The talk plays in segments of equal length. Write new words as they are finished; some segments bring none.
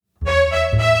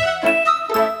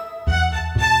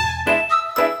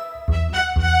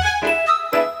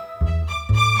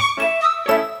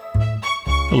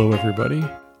everybody.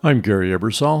 I'm Gary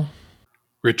Ebersol.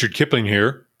 Richard Kipling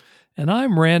here. And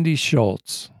I'm Randy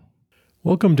Schultz.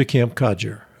 Welcome to Camp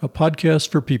Codger, a podcast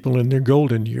for people in their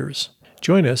golden years.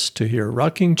 Join us to hear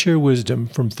rocking chair wisdom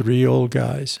from three old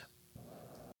guys.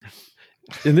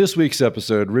 In this week's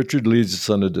episode, Richard leads us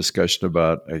on a discussion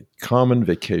about a common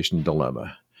vacation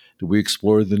dilemma. Do we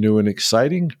explore the new and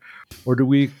exciting, or do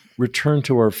we return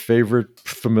to our favorite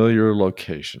familiar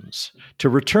locations? To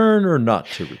return or not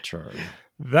to return?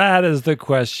 That is the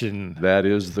question. That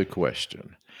is the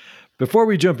question. Before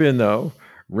we jump in, though,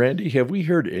 Randy, have we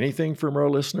heard anything from our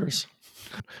listeners?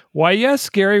 Why, yes,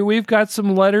 Gary, we've got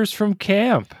some letters from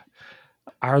camp.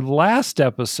 Our last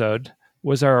episode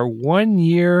was our 1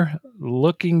 year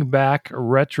looking back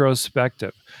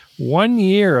retrospective. 1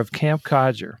 year of Camp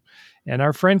Codger. And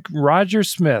our friend Roger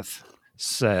Smith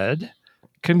said,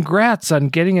 "Congrats on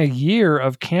getting a year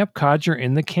of Camp Codger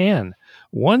in the can.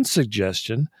 One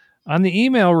suggestion, on the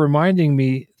email reminding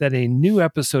me that a new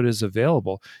episode is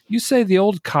available, you say the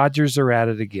old codgers are at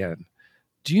it again.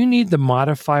 Do you need the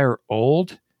modifier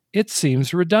old? It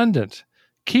seems redundant.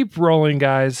 Keep rolling,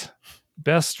 guys.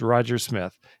 Best, Roger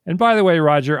Smith." And by the way,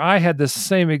 Roger, I had the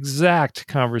same exact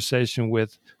conversation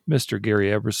with Mr. Gary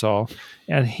Ebersol,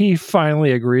 and he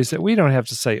finally agrees that we don't have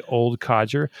to say old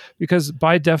codger because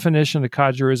by definition, a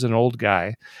codger is an old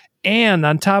guy. And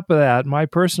on top of that, my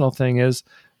personal thing is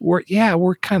we're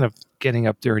kind of getting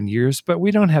up there in years, but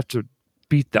we don't have to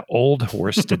beat the old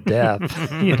horse to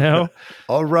death, you know?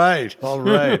 All right.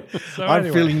 So I'm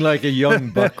anyway. feeling like a young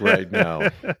buck right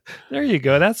now. There you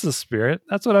go. That's the spirit.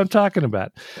 That's what I'm talking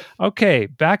about. Okay,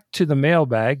 back to the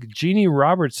mailbag. Jeannie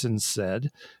Robertson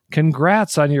said,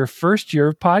 "Congrats on your first year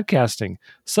of podcasting.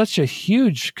 Such a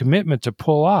huge commitment to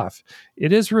pull off.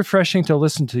 It is refreshing to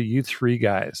listen to you three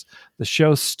guys. The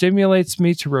show stimulates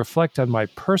me to reflect on my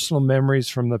personal memories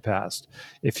from the past.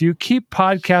 If you keep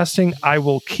podcasting, I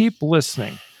will keep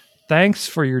listening. Thanks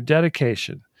for your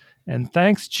dedication. And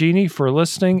thanks, Jeannie, for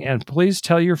listening. And please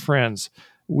tell your friends.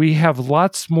 We have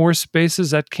lots more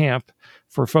spaces at camp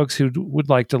for folks who would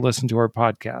like to listen to our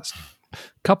podcast." A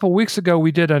couple weeks ago,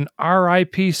 we did an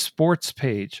RIP sports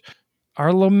page.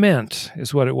 Our lament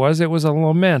is what it was. It was a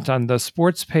lament on the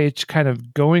sports page kind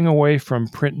of going away from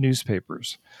print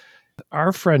newspapers.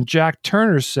 Our friend Jack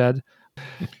Turner said,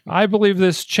 "I believe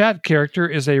this chat character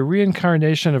is a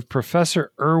reincarnation of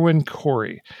Professor Irwin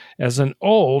Corey. As an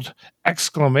old !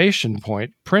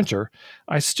 Printer,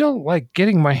 I still like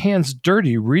getting my hands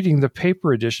dirty reading the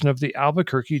paper edition of the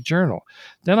Albuquerque Journal.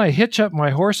 Then I hitch up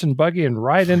my horse and buggy and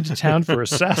ride into town for a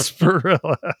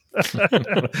sarsaparilla."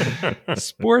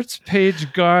 Sports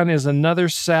page gone is another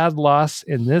sad loss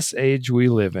in this age we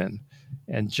live in.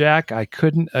 And Jack, I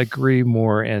couldn't agree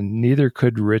more, and neither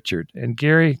could Richard. And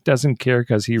Gary doesn't care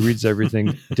because he reads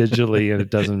everything digitally, and it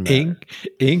doesn't matter.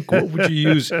 Ink? What would you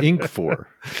use ink for?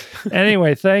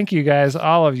 Anyway, thank you guys,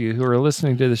 all of you who are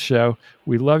listening to the show.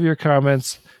 We love your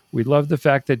comments. We love the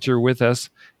fact that you're with us.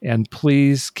 And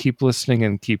please keep listening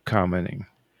and keep commenting.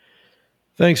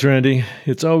 Thanks, Randy.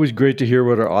 It's always great to hear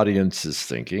what our audience is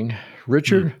thinking.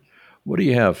 Richard, what do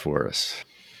you have for us?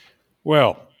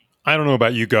 Well, I don't know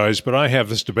about you guys, but I have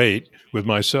this debate with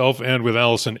myself and with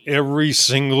Allison every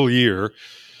single year.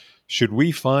 Should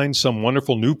we find some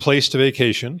wonderful new place to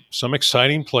vacation, some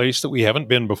exciting place that we haven't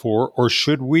been before, or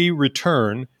should we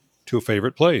return to a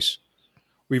favorite place?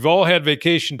 We've all had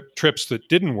vacation trips that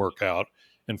didn't work out,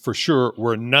 and for sure,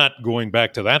 we're not going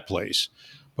back to that place.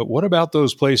 But what about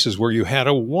those places where you had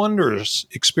a wondrous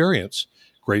experience?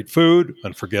 Great food,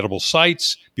 unforgettable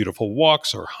sights, beautiful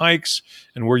walks or hikes,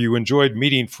 and where you enjoyed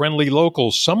meeting friendly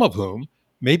locals, some of whom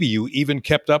maybe you even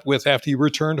kept up with after you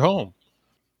returned home.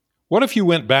 What if you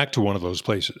went back to one of those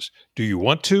places? Do you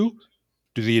want to?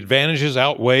 Do the advantages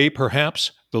outweigh,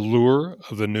 perhaps, the lure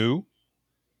of the new?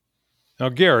 Now,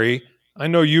 Gary, I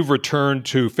know you've returned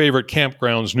to favorite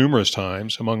campgrounds numerous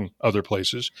times, among other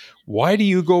places. Why do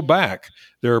you go back?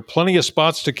 There are plenty of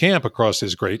spots to camp across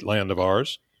this great land of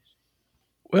ours.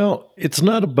 Well, it's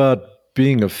not about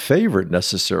being a favorite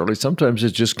necessarily. Sometimes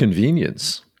it's just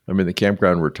convenience. I mean, the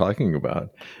campground we're talking about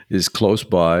is close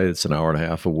by. It's an hour and a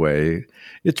half away.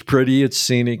 It's pretty. It's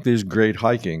scenic. There's great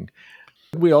hiking.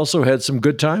 We also had some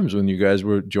good times when you guys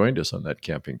joined us on that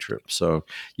camping trip. So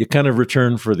you kind of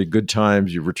return for the good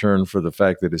times. You return for the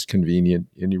fact that it's convenient,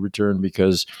 and you return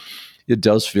because it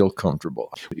does feel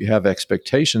comfortable. You have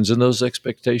expectations, and those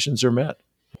expectations are met.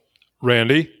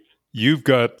 Randy, you've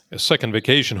got a second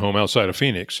vacation home outside of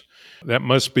Phoenix. That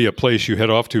must be a place you head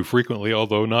off to frequently,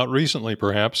 although not recently,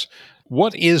 perhaps.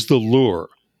 What is the lure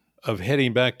of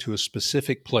heading back to a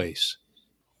specific place?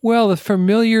 Well, the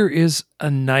familiar is a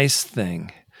nice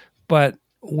thing, but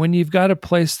when you've got a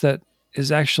place that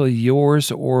is actually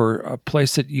yours or a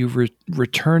place that you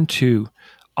return to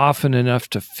often enough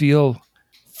to feel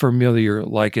familiar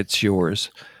like it's yours,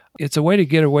 it's a way to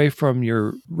get away from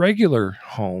your regular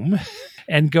home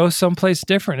and go someplace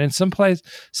different. And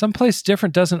someplace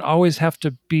different doesn't always have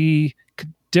to be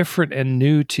different and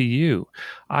new to you.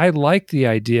 I like the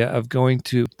idea of going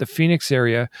to the Phoenix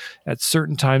area at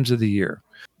certain times of the year.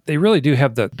 They really do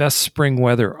have the best spring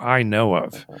weather I know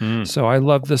of. So I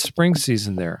love the spring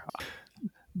season there.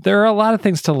 There are a lot of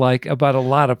things to like about a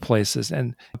lot of places.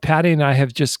 And Patty and I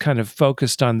have just kind of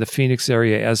focused on the Phoenix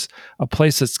area as a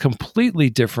place that's completely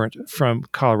different from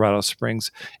Colorado Springs.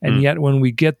 And yet when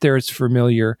we get there, it's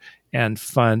familiar and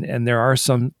fun. And there are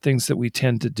some things that we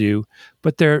tend to do,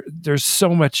 but there's so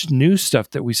much new stuff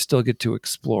that we still get to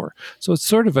explore. So it's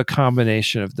sort of a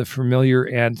combination of the familiar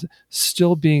and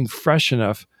still being fresh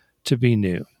enough to be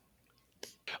new.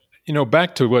 You know,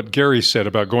 back to what Gary said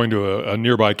about going to a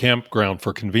nearby campground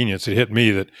for convenience, it hit me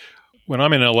that when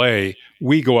I'm in LA,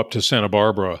 we go up to Santa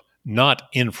Barbara not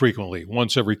infrequently,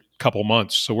 once every couple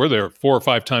months. So we're there 4 or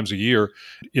 5 times a year.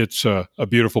 It's a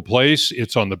beautiful place.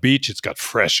 It's on the beach. It's got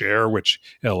fresh air, which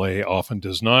LA often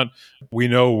does not. We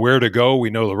know where to go.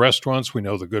 We know the restaurants. We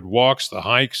know the good walks, the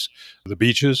hikes, the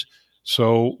beaches.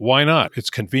 So why not? It's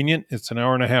convenient. It's an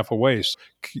hour and a half away. So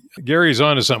Gary's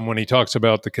onto something when he talks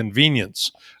about the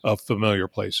convenience of familiar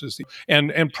places.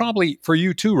 And probably for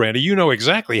you too, Randy, you know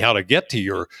exactly how to get to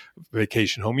your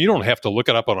vacation home. You don't have to look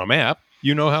it up on a map.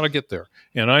 You know how to get there.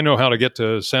 And I know how to get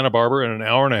to Santa Barbara in an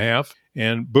hour and a half,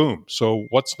 and boom. So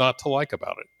what's not to like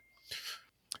about it?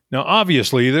 Now,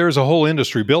 obviously, there's a whole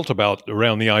industry built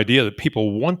around the idea that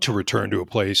people want to return to a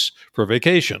place for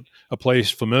vacation, a place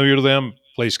familiar to them,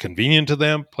 place convenient to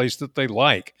them, place that they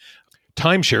like.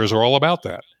 Timeshares are all about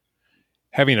that,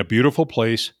 having a beautiful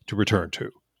place to return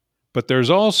to. But there's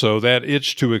also that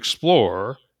itch to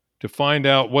explore, to find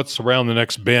out what's around the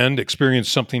next bend, experience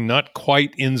something not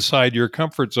quite inside your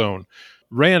comfort zone.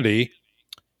 Randy,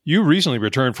 you recently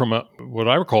returned from what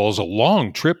I recall is a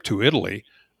long trip to Italy.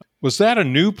 Was that a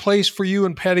new place for you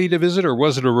and Patty to visit, or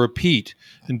was it a repeat?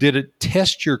 And did it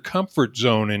test your comfort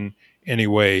zone in any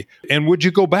way? And would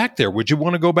you go back there? Would you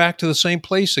want to go back to the same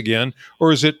place again?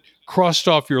 Or is it crossed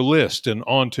off your list and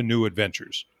on to new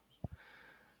adventures?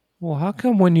 Well, how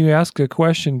come when you ask a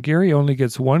question, Gary only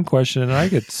gets one question and I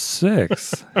get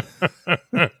 6?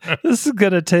 This is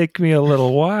going to take me a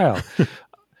little while.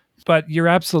 But you're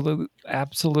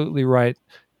absolutely right.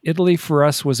 Italy for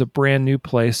us was a brand new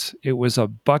place. It was a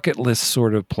bucket list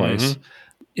sort of place. Mm-hmm.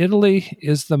 Italy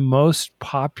is the most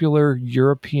popular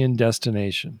European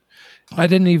destination. I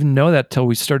didn't even know that till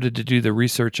we started to do the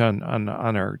research on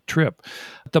our trip.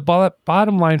 The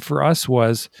bottom line for us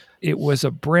was it was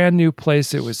a brand new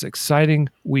place. It was exciting.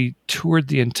 We toured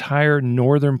the entire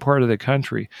northern part of the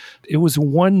country. It was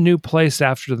one new place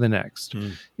after the next.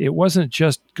 It wasn't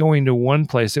just going to one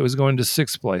place. It was going to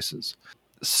 6 places.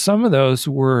 Some of those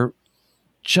were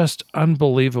just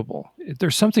unbelievable.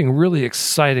 There's something really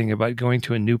exciting about going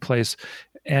to a new place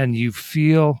and you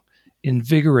feel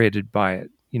invigorated by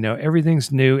it. You know,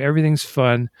 everything's new, everything's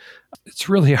fun. It's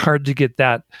really hard to get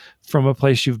that from a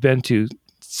place you've been to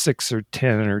 6 or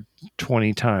 10 or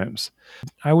 20 times.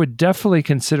 I would definitely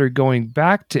consider going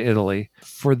back to Italy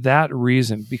for that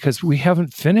reason, because we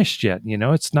haven't finished yet. You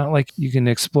know, it's not like you can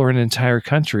explore an entire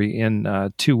country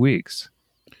in 2 weeks.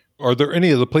 Are there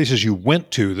any of the places you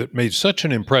went to that made such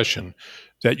an impression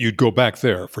that you'd go back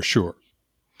there for sure?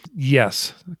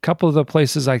 Yes. A couple of the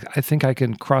places I think I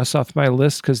can cross off my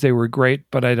list because they were great,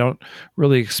 but I don't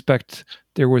really expect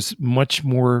there was much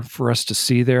more for us to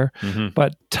see there. Mm-hmm.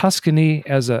 But Tuscany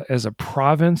as a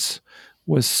province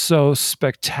was so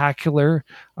spectacular.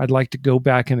 I'd like to go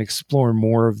back and explore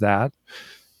more of that.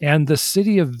 And the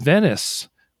city of Venice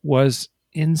was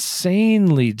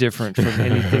insanely different from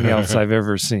anything else I've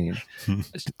ever seen.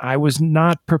 I was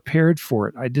not prepared for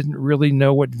it. I didn't really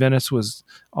know what Venice was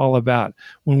all about.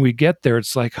 When we get there,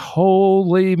 it's like,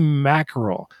 holy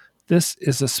mackerel. This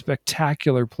is a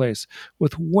spectacular place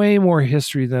with way more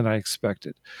history than I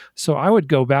expected. So I would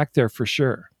go back there for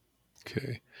sure.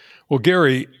 Okay. Well,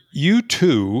 Gary, you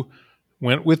too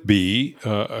went with Bea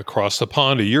across the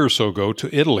pond a year or so ago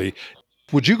to Italy.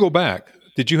 Would you go back?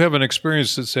 Did you have an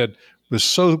experience that said, was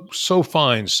so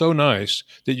fine, so nice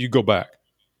that you go back?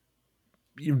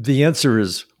 The answer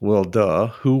is, well, duh.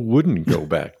 Who wouldn't go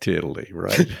back to Italy,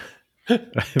 right? I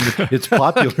mean, it's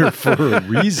popular for a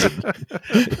reason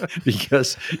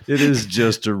because it is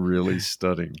just a really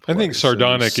stunning place. I think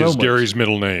sardonic is Gary's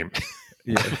middle name.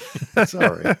 Yeah.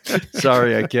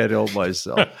 Sorry, I can't help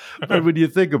myself. But when you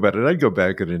think about it, I'd go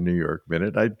back in a New York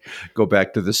minute. I'd go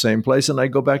back to the same place, and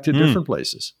I'd go back to different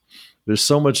places. There's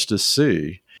so much to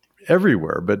see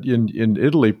everywhere, but in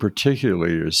Italy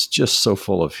particularly, it's just so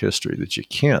full of history that you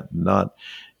can't not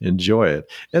enjoy it.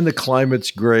 And the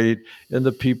climate's great, and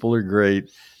the people are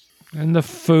great. And the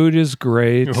food is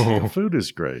great. The food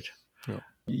is great.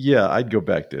 Yeah, I'd go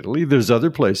back to Italy. There's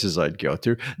other places I'd go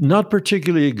to, not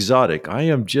particularly exotic. I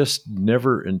am just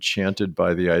never enchanted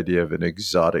by the idea of an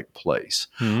exotic place.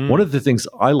 One of the things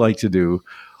I like to do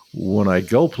when I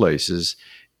go places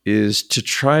is to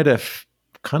try to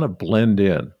kind of blend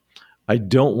in. I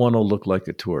don't want to look like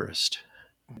a tourist.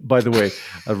 By the way,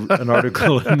 an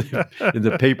article in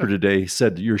the paper today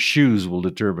said your shoes will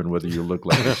determine whether you look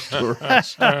like a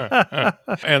tourist.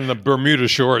 And the Bermuda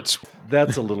shorts.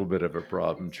 That's a little bit of a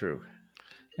problem, true.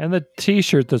 And the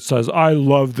T-shirt that says, "I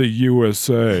love the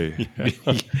USA."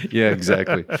 Yeah,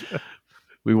 exactly.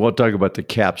 We won't talk about the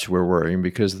caps we're wearing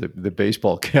because the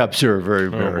baseball caps are a very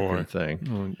American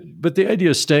thing. But the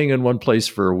idea of staying in one place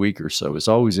for a week or so is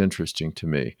always interesting to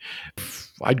me.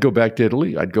 I'd go back to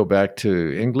Italy. I'd go back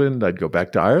to England. I'd go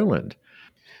back to Ireland.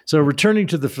 So returning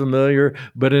to the familiar,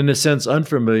 but in a sense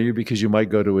unfamiliar because you might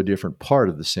go to a different part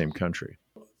of the same country.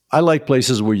 I like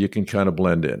places where you can kind of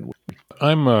blend in.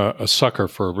 I'm a sucker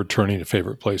for returning to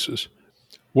favorite places.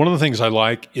 One of the things I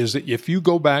like is that if you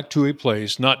go back to a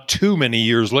place not too many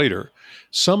years later,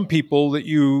 some people that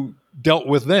you dealt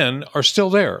with then are still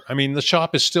there. I mean, the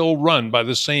shop is still run by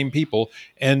the same people,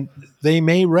 and they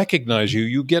may recognize you.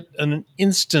 You get an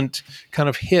instant kind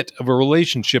of hit of a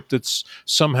relationship that's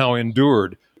somehow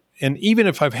endured. And even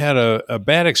if I've had a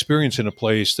bad experience in a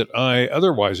place that I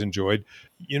otherwise enjoyed,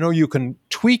 you can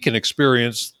tweak an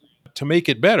experience to make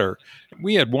it better.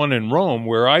 We had one in Rome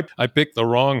where I picked the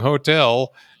wrong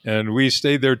hotel and we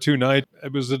stayed there 2 nights.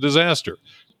 It was a disaster.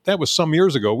 That was some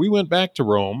years ago. We went back to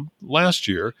Rome last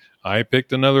year. I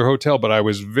picked another hotel, but I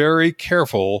was very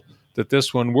careful that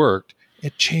this one worked.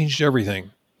 It changed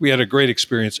everything. We had a great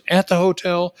experience at the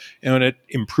hotel, and it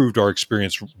improved our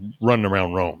experience running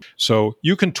around Rome. So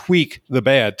you can tweak the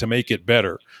bad to make it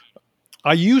better.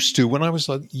 I used to, when I was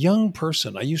a young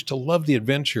person, I used to love the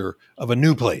adventure of a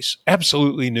new place,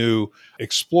 absolutely new.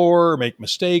 Explore, make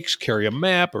mistakes, carry a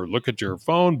map, or look at your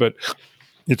phone, but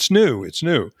it's new.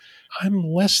 I'm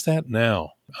less that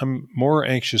now. I'm more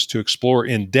anxious to explore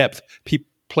in depth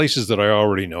places that I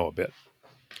already know a bit.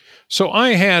 So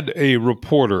I had a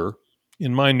reporter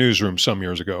in my newsroom some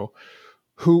years ago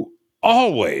who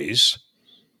always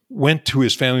went to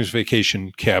his family's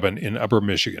vacation cabin in Upper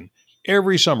Michigan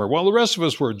every summer. While the rest of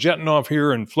us were jetting off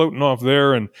here and floating off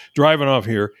there and driving off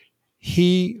here,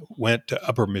 he went to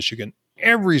Upper Michigan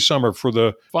every summer for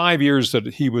the 5 years that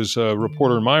he was a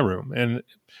reporter in my room and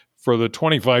for the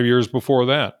 25 years before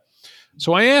that.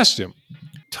 So I asked him,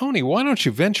 Tony, why don't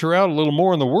you venture out a little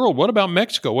more in the world? What about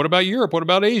Mexico? What about Europe? What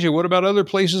about Asia? What about other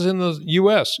places in the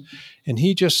U.S.? And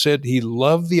he just said he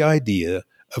loved the idea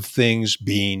of things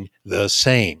being the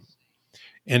same.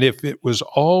 And if it was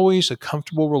always a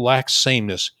comfortable, relaxed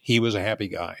sameness, he was a happy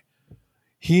guy.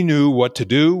 He knew what to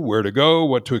do, where to go,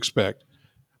 what to expect.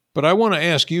 But I want to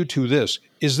ask you two this.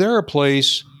 Is there a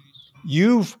place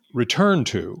you've returned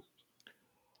to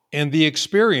and the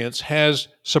experience has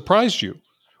surprised you,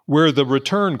 where the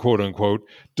return, quote unquote,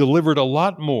 delivered a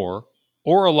lot more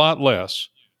or a lot less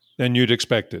than you'd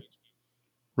expected?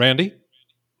 Randy?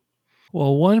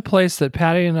 Well, one place that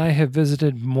Patty and I have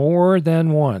visited more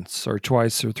than once or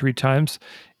twice or 3 times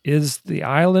is the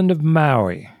island of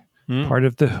Maui, part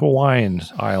of the Hawaiian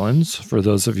Islands, for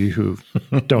those of you who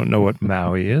don't know what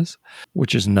Maui is,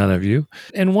 which is none of you.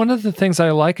 And one of the things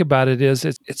I like about it is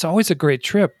it's always a great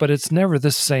trip, but it's never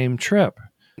the same trip.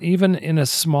 Even in a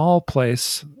small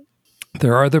place,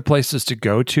 there are other places to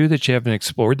go to that you haven't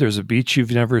explored. There's a beach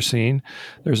you've never seen.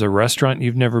 There's a restaurant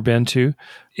you've never been to.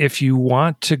 If you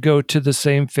want to go to the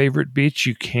same favorite beach,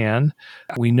 you can.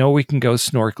 We know we can go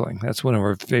snorkeling. That's one of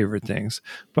our favorite things.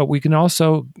 But we can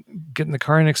also get in the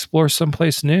car and explore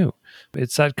someplace new.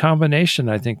 It's that combination,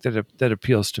 I think, that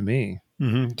appeals to me.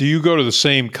 Mm-hmm. Do you go to the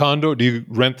same condo? Do you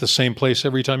rent the same place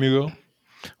every time you go?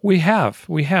 We have.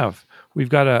 We've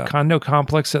got a condo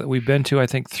complex that we've been to, I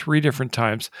think, 3 different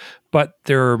times, but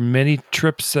there are many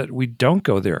trips that we don't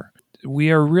go there.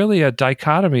 We are really a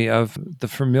dichotomy of the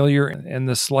familiar and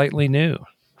the slightly new.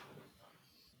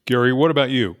 Gary, what about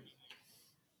you?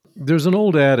 There's an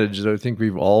old adage that I think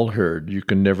we've all heard, you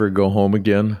can never go home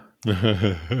again.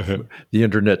 The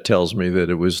internet tells me that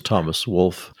it was Thomas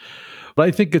Wolfe. But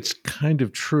I think it's kind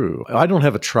of true. I don't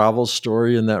have a travel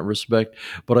story in that respect,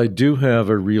 but I do have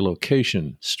a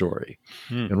relocation story.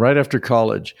 And right after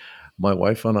college, my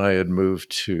wife and I had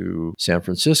moved to San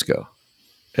Francisco.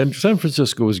 And San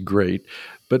Francisco was great,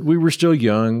 but we were still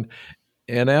young.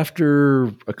 And after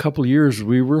a couple of years,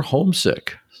 we were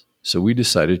homesick. So we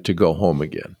decided to go home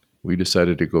again. We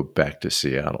decided to go back to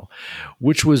Seattle,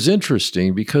 which was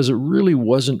interesting because it really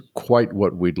wasn't quite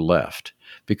what we'd left,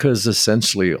 because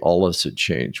essentially all of us had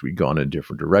changed. We'd gone in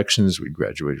different directions. We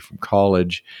graduated from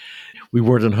college. We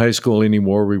weren't in high school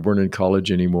anymore. We weren't in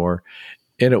college anymore.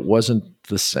 And it wasn't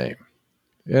the same.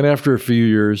 And after a few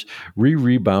years, we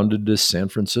rebounded to San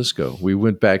Francisco. We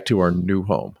went back to our new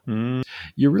home.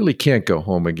 You really can't go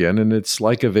home again, and it's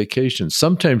like a vacation.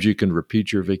 Sometimes you can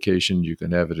repeat your vacation. You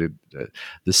can have it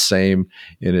the same,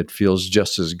 and it feels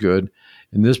just as good.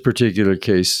 In this particular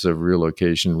case of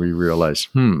relocation, we realized,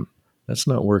 that's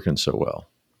not working so well.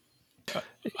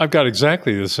 I've got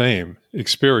exactly the same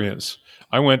experience.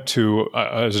 I went to,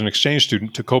 as an exchange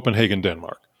student, to Copenhagen,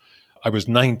 Denmark. I was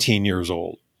 19 years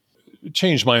old. It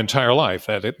changed my entire life,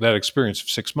 that experience of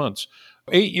 6 months.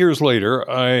 8 years later,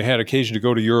 I had occasion to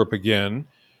go to Europe again.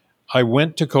 I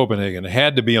went to Copenhagen, it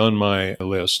had to be on my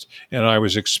list, and I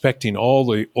was expecting all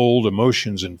the old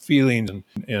emotions and feelings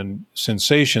and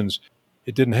sensations.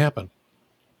 It didn't happen.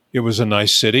 It was a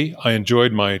nice city. I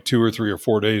enjoyed my 2 or 3 or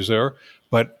 4 days there,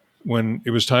 but when it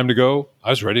was time to go,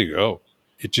 I was ready to go.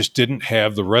 It just didn't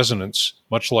have the resonance,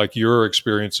 much like your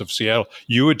experience of Seattle.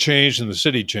 You had changed and the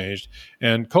city changed.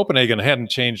 And Copenhagen hadn't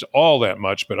changed all that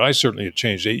much, but I certainly had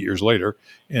changed 8 years later,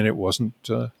 and it wasn't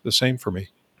the same for me.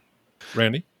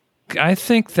 Randy? I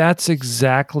think that's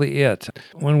exactly it.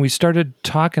 When we started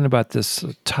talking about this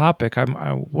topic,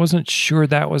 I wasn't sure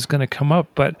that was going to come up,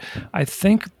 but I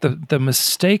think the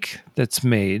mistake that's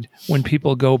made when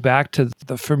people go back to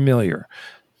the familiar,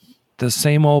 the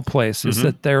same old place, is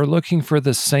that they're looking for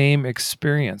the same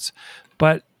experience.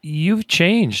 But you've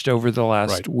changed over the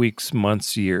last weeks,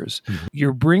 months, years.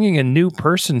 You're bringing a new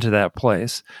person to that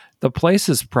place. The place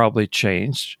has probably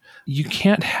changed. You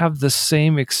can't have the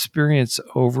same experience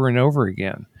over and over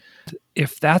again.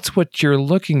 If that's what you're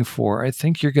looking for, I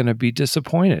think you're going to be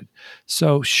disappointed.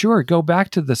 So sure, go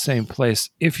back to the same place.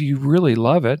 If you really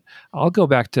love it, I'll go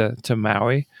back to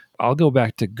Maui. I'll go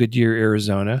back to Goodyear,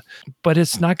 Arizona, but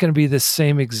it's not going to be the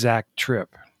same exact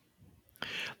trip.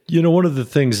 You know, one of the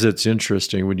things that's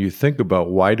interesting when you think about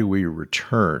why do we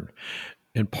return,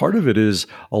 and part of it is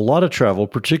a lot of travel,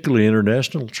 particularly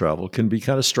international travel, can be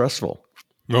kind of stressful.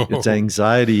 It's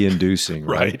anxiety inducing,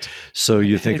 right? So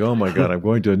you think, oh my God, I'm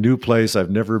going to a new place. I've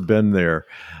never been there.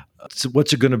 So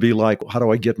what's it going to be like? How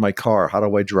do I get my car? How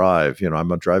do I drive? You know,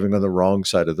 I'm driving on the wrong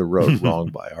side of the road, wrong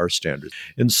by our standards.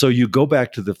 And so you go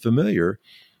back to the familiar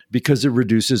because it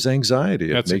reduces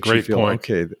anxiety. That's it makes a great you feel, point.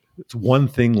 okay, it's one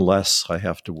thing less I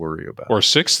have to worry about. Or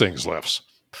 6 things less.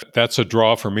 That's a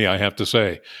draw for me, I have to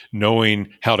say. Knowing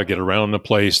how to get around a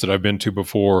place that I've been to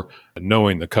before,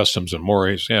 knowing the customs and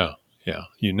mores. Yeah,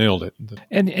 you nailed it.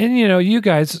 And you know, you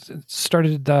guys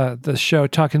started the show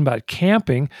talking about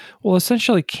camping. Well,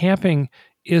 essentially, camping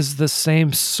is the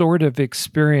same sort of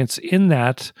experience in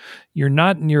that you're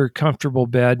not in your comfortable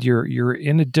bed. You're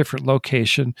in a different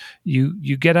location.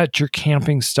 You get out your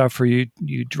camping stuff, or you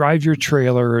drive your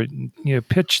trailer, and, you know,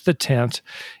 pitch the tent.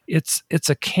 It's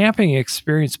a camping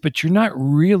experience, but you're not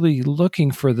really looking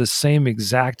for the same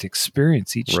exact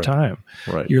experience each time.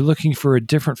 Right. You're looking for a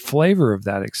different flavor of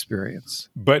that experience.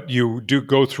 But you do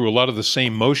go through a lot of the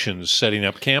same motions setting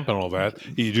up camp and all that.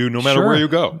 You do no matter where you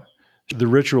go. The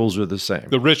rituals are the same.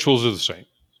 The rituals are the same.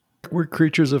 We're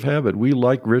creatures of habit. We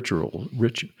like ritual.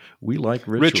 We like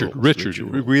rituals.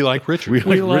 Richard. We like Richard.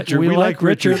 We like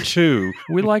Richard too.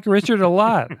 We like Richard a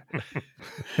lot.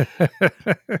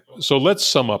 So let's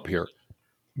sum up here.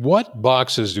 What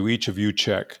boxes do each of you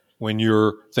check when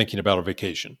you're thinking about a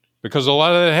vacation? Because a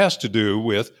lot of that has to do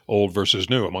with old versus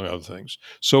new, among other things.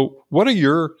 So what are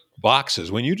your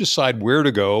boxes when you decide where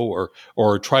to go,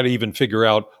 or try to even figure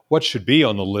out what should be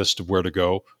on the list of where to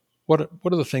go? What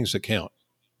are the things that count?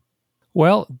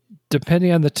 Well,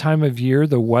 depending on the time of year,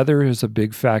 the weather is a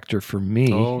big factor for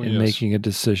me in making a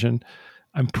decision.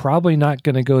 I'm probably not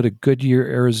going to go to Goodyear,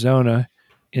 Arizona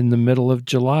in the middle of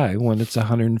July when it's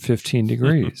 115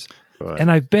 degrees. Right.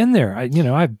 And I've been there.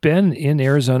 I've been in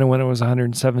Arizona when it was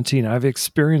 117. I've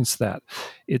experienced that.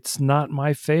 It's not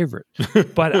my favorite,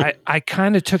 but I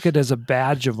kind of took it as a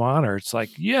badge of honor. It's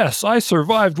like, yes, I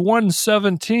survived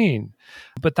 117,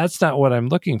 but that's not what I'm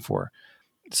looking for.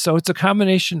 So it's a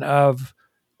combination of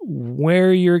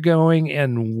where you're going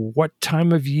and what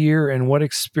time of year and what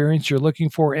experience you're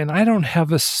looking for. And I don't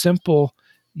have a simple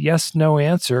yes, no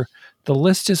answer. The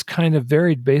list is kind of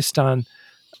varied based on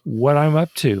what I'm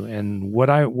up to and what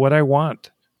I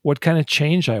want, what kind of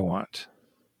change I want.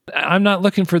 I'm not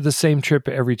looking for the same trip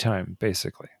every time,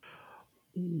 basically.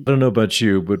 I don't know about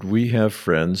you, but we have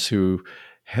friends who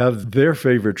have their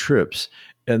favorite trips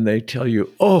and they tell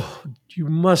you, oh, you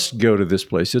must go to this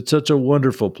place. It's such a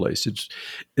wonderful place.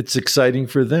 It's exciting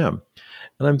for them.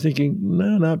 And I'm thinking,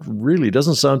 no, not really. It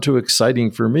doesn't sound too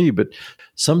exciting for me. But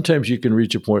sometimes you can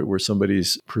reach a point where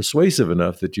somebody's persuasive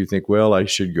enough that you think, well, I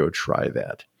should go try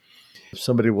that.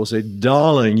 Somebody will say,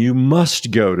 darling, you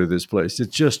must go to this place.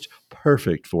 It's just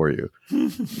perfect for you.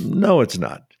 No, it's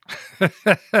not.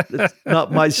 It's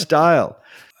not my style.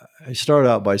 I start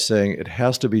out by saying it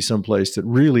has to be someplace that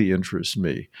really interests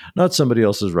me, not somebody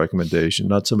else's recommendation,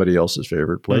 not somebody else's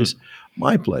favorite place,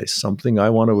 my place, something I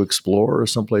want to explore or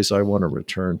someplace I want to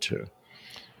return to.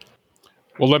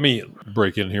 Well, let me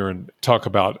break in here and talk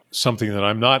about something that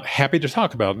I'm not happy to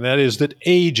talk about, and that is that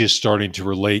age is starting to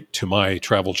relate to my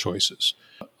travel choices.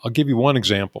 I'll give you one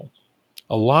example.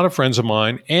 A lot of friends of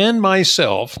mine and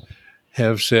myself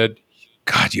have said,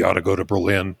 God, you ought to go to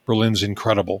Berlin. Berlin's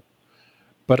incredible.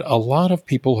 But a lot of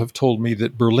people have told me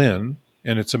that Berlin,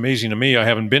 and it's amazing to me, I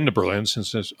haven't been to Berlin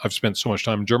since I've spent so much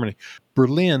time in Germany.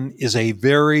 Berlin is a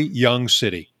very young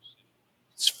city.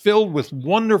 It's filled with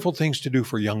wonderful things to do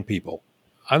for young people.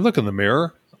 I look in the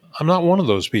mirror. I'm not one of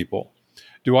those people.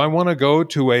 Do I want to go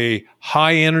to a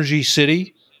high energy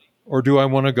city, or do I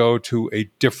want to go to a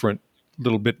different,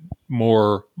 little bit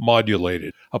more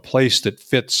modulated, a place that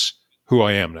fits who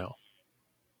I am now?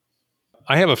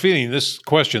 I have a feeling this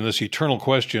question, this eternal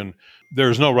question,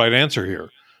 there's no right answer here.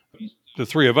 The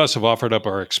three of us have offered up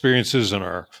our experiences and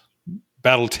our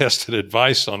battle-tested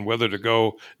advice on whether to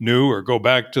go new or go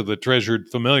back to the treasured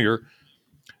familiar.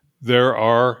 There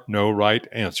are no right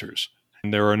answers,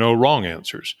 and there are no wrong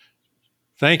answers.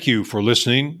 Thank you for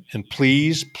listening, and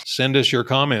please send us your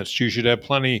comments. You should have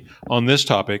plenty on this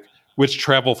topic. Which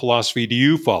travel philosophy do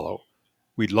you follow?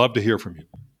 We'd love to hear from you.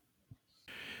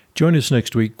 Join us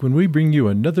next week when we bring you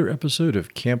another episode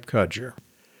of Camp Codger.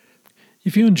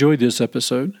 If you enjoyed this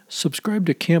episode, subscribe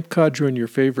to Camp Codger in your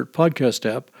favorite podcast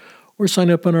app or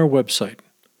sign up on our website.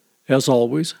 As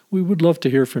always, we would love to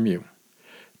hear from you.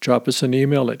 Drop us an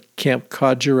email at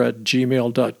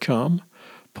campcodger@gmail.com,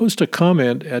 post a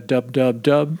comment at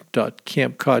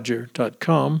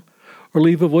www.campcodger.com, or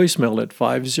leave a voicemail at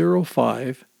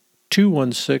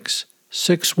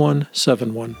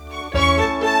 505-216-6171.